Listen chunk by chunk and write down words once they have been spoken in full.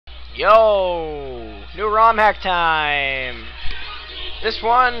Yo! New ROM hack time! This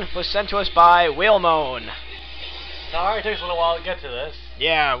one was sent to us by WheaalMoa3n's. Sorry, it takes a little while to get to this.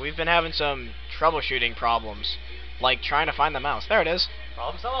 Yeah, we've been having some troubleshooting problems. Like trying to find the mouse. There it is.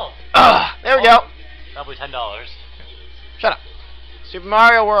 Problem solved. There we go. Probably $10. Shut up. Super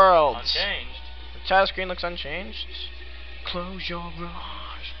Mario World. Unchanged. The title screen looks unchanged. Close your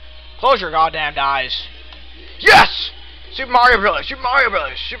eyes. Close your goddamn eyes. Yes! Super Mario Bros. Super Mario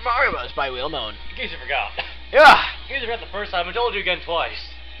Bros. Super Mario Bros. By WheaalMoa3n's. In case you forgot. Yeah. In case you forgot the first time, I told you again twice.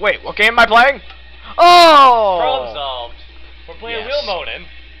 Wait, what game am I playing? Oh! Problem solved. We're playing Yes. WheaalMoa3n's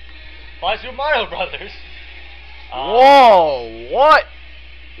by Super Mario Brothers. Whoa! What?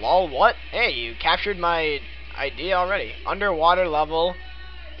 Lol, what? Hey, you captured my idea already. Underwater level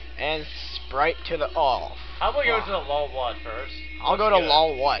and sprite to the off. How about you go to the lol what first? I'll go to good.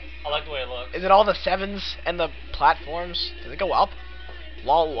 lol what? I like the way it looks. Is it all the sevens and the platforms? Does it go up?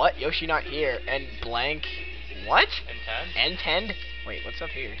 Lol what? Yoshi not here. And blank. What? And 10? And 10? Wait, what's up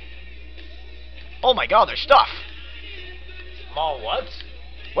here? Oh my god, there's stuff! Lol what?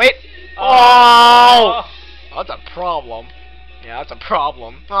 Wait! Oh! That's a problem. Yeah, that's a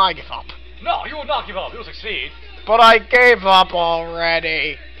problem. Oh, I give up. No, you will not give up. You will succeed. But I gave up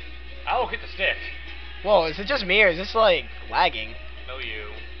already. I will hit the stick. Whoa, is it just me or is this like lagging? No, you.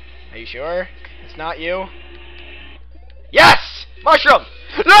 Are you sure? It's not you? Yes! Mushroom!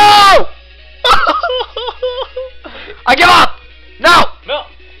 No! I give up! No! No!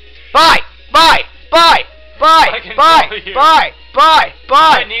 Bye! Bye! Bye! Bye! I can Bye! tell you. Bye! Bye!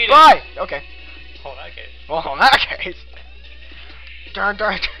 Bye! I need it. Bye! Okay. Oh, that case. Well, in that case. I'm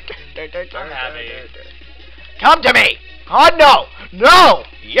happy. Come to me! God, no! No!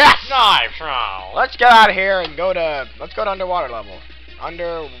 Yes! Knife round. Let's get out of here and let's go to underwater level.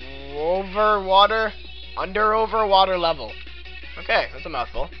 Under over water level. Okay, that's a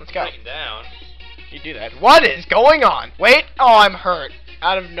mouthful. Let's go. Breaking down. You do that. What is going on? Wait! Oh, I'm hurt.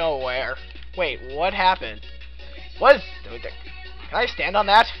 Out of nowhere. Wait, what happened? What is... Can I stand on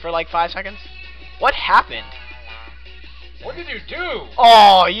that for like 5 seconds? What happened? What did you do?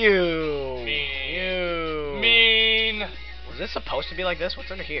 Oh, you. Mean. You. Mean. Was this supposed to be like this?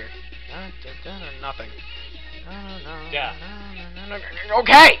 What's under here? Nothing. Yeah.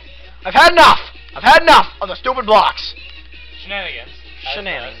 Okay! I've had enough! I've had enough of the stupid blocks! Shenanigans.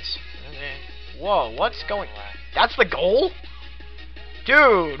 Shenanigans. Whoa, what's going... That's the goal?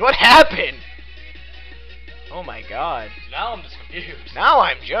 Dude, what happened? Oh my god. Now I'm just confused. Now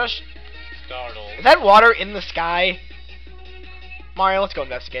I'm just... Startled. Is that water in the sky? Mario, let's go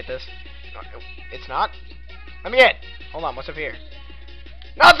investigate this. It's not? Let me in. Hold on, what's up here?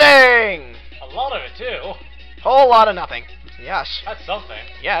 Nothing! A lot of it, too. Whole lot of nothing. Yes. That's something.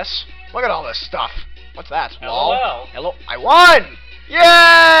 Yes. Look at all this stuff. What's that? LOL. Hello. I won!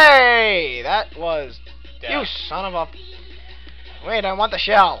 Yay! That was... Yeah. You son of a... Wait, I want the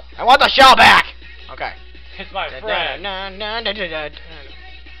shell. I want the shell back! Okay. It's my friend.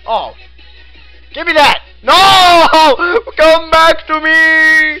 Oh. Give me that! No! Come back to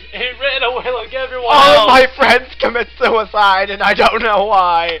me! He ran away like everyone All else. of my friends commit suicide and I don't know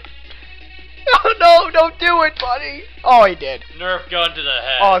why. No, don't do it, buddy. Oh, he did. Nerf gun to the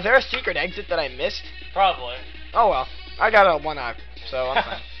head. Oh, is there a secret exit that I missed? Probably. Oh well. I got a 1-up, so I'm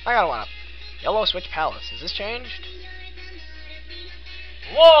fine. I got a 1-up. Yellow Switch Palace. Is this changed?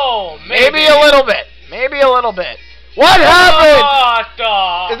 Whoa, Maybe a little bit. Maybe a little bit. What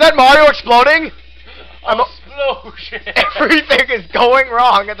happened? Is that Mario exploding? Explosion. Everything is going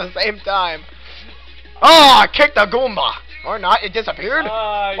wrong at the same time. Oh, I kicked a Goomba. Or not, it disappeared?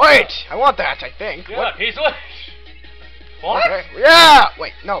 Wait, I want that, I think. Yeah, What? Peace Wish. What? Okay. Yeah!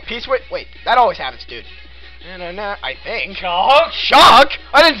 Wait, no, Peace Wit. Wait, that always happens, dude. I think. Shock? Shock?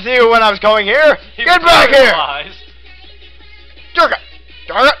 I didn't see you when I was going here. Get back here! Durga!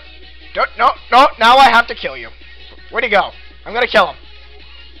 Durga! No, no, now I have to kill you. Where'd he go? I'm gonna kill him.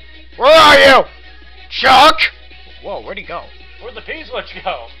 Where are you? Chuck! Whoa, where'd he go? Where'd the Peace Wish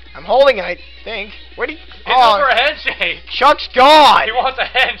go? I'm holding it, I think. Where'd he... He's over a handshake. Chuck's gone! He wants a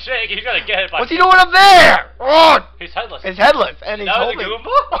handshake. He's gonna get it by... What's he doing up there? Oh! He's headless. He's headless, and he's Now holding...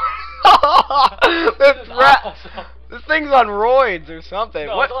 This is awesome. This thing's on roids or something.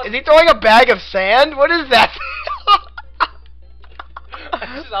 No, What? Is he throwing a bag of sand? What is that?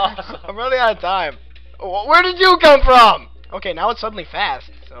 This is awesome. I'm running out of time. Where did you come from? Okay, now it's suddenly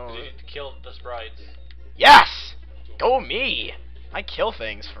fast. So You killed the sprites. yes, go me. I kill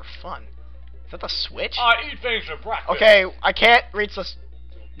things for fun. Is that the switch? I eat things for breakfast. Okay, I can't reach this.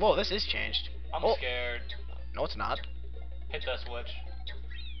 Whoa, this is changed. I'm Oh. scared. No, it's not. Hit that switch.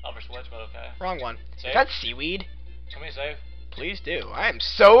 Upper switch, but okay. Wrong one. Save. Is that seaweed? Can we save? Please do. I am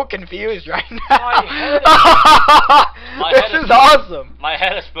so confused right now. This is awesome. My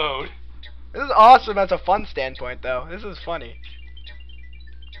head explode. This is awesome as a fun standpoint, though. This is funny.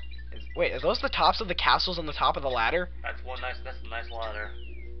 Wait, are those the tops of the castles on the top of the ladder? That's a nice ladder.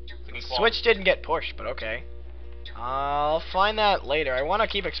 The switch didn't get pushed, but okay. I'll find that later. I want to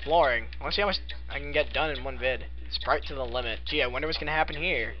keep exploring. I want to see how much I can get done in one vid. Sprite to the limit. Gee, I wonder what's gonna happen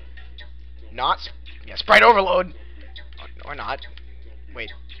here. Yeah, sprite overload. Or not.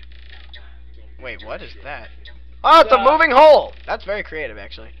 Wait, what is that? Oh, it's a moving hole. That's very creative,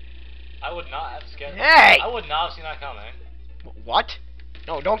 actually. I would not have scared. Hey! I would not have seen that coming. What?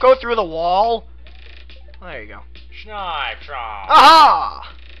 No, don't go through the wall. Oh, there you go. Snipe shot.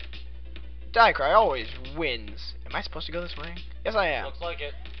 Aha! Diecry always wins. Am I supposed to go this way? Yes, I am. Looks like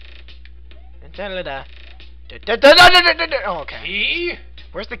it. Oh, okay. Key?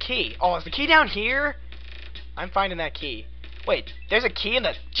 Where's the key? Oh, is the key down here? I'm finding that key. Wait, there's a key in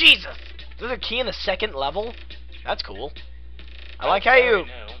the... Jesus! There's a key in the second level? That's cool. I like how you...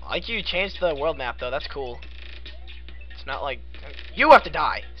 I like you changed the world map, though. That's cool. It's not like... You have to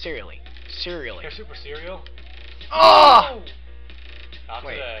die. Serially. You're super serial? Oh! Not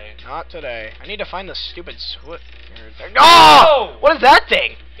today. Not today. I need to find the stupid switch. No! What is that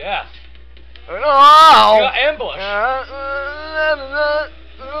thing? Death. No! You got ambushed.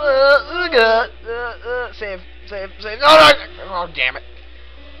 Save. Oh, damn it.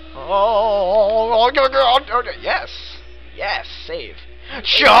 Oh, yes. Yes, save.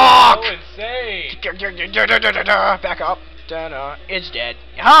 Shock! So insane. Back up. It's dead.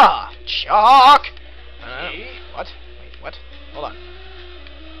 Ha! Shock! What? Wait, what? Hold on.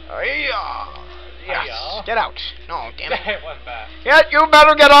 Yes. Get out. No, damn it. It went back. You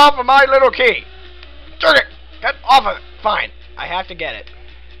better get off of my little key. Turn it. Get off of it. Fine. I have to get it.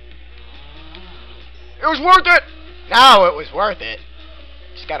 It was worth it. Now it was worth it.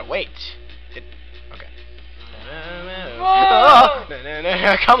 Just gotta wait. Okay.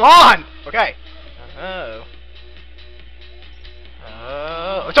 Come on. Okay.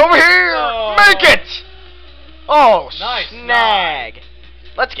 It's over here. No. Make it. Oh, nice. snag.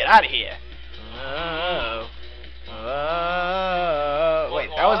 Let's get out of here. Wait,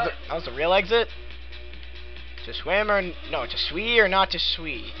 that was the real exit? To swim or no? To swee or not to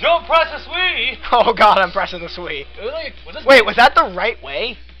swee? Don't press the swee. Oh God, I'm pressing the swee. Really? Wait, was that the right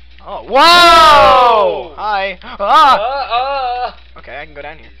way? Oh, whoa! Hi. Okay, I can go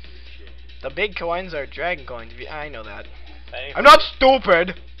down here. The big coins are dragon coins. I know that. I'm not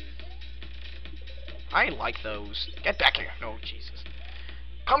stupid. I like those. Get back here. No, Jesus.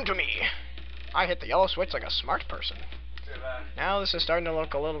 Come to me. I hit the yellow switch like a smart person. Now this is starting to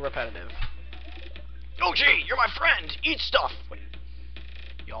look a little repetitive. Yoshi, you're my friend. Eat stuff. Wait.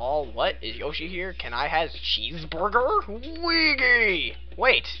 Y'all, what? Is Yoshi here? Can I have cheeseburger? Wiggy.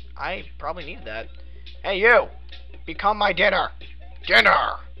 Wait, I probably need that. Hey, you. Become my dinner.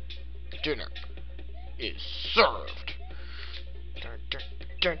 Dinner. Dinner is served.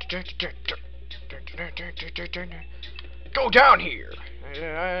 Go down here.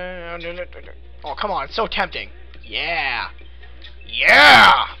 Oh, come on. It's so tempting. Yeah.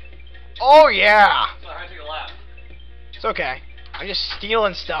 Yeah. Oh, yeah. Sorry, I took a lap. It's okay. I'm just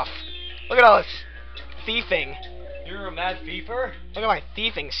stealing stuff. Look at all this thieving. You're a mad thiefer? Look at my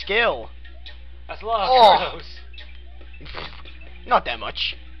thieving skill. That's a lot of Oh. Not that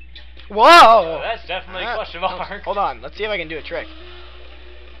much. Whoa! That's definitely a question mark. Hold on. Let's see if I can do a trick.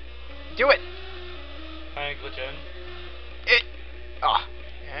 Do it. Trying to glitch in. Oh.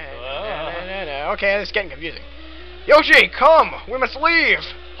 Okay, this is getting confusing. Yoshi, come! We must leave!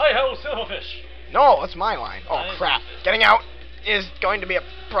 Hi-ho, silverfish! No, that's my line. Oh, Nice. crap. Getting out is going to be a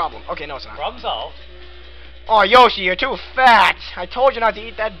problem. Okay, no, it's not. Problem solved. Oh, Yoshi, you're too fat! I told you not to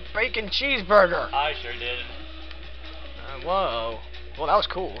eat that bacon cheeseburger! I sure did. Whoa. Well, that was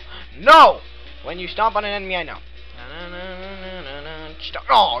cool. No! When you stomp on an enemy, I know.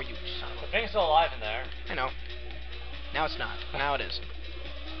 Oh, you son of a... The thing's still alive in there. I know. Now it's not. Now it is.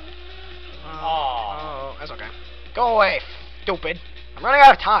 Oh, that's okay. Go away, stupid. I'm running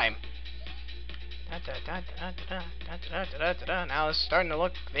out of time. Now it's starting to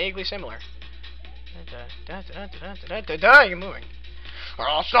look vaguely similar. You're moving. Or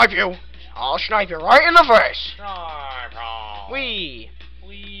I'll snipe you. I'll snipe you right in the face. Wee.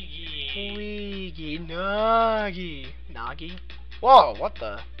 Weegie. Nagi. Whoa, what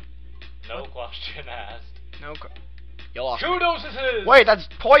the? No question asked. No. You lost. 2 doses. Wait, that's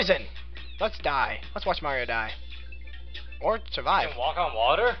poison. Let's die. Let's watch Mario die. Or survive. Can walk on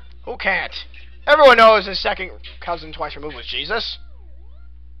water? Who can't? Everyone knows his second cousin twice removed was Jesus.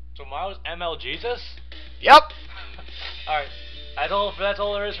 So Mario's ML Jesus? Yep. Alright. That's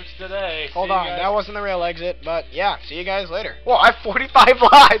all there is for today. Hold See you on, guys. that wasn't the real exit, but yeah, see you guys later. Whoa, I have 45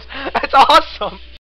 lives! That's awesome!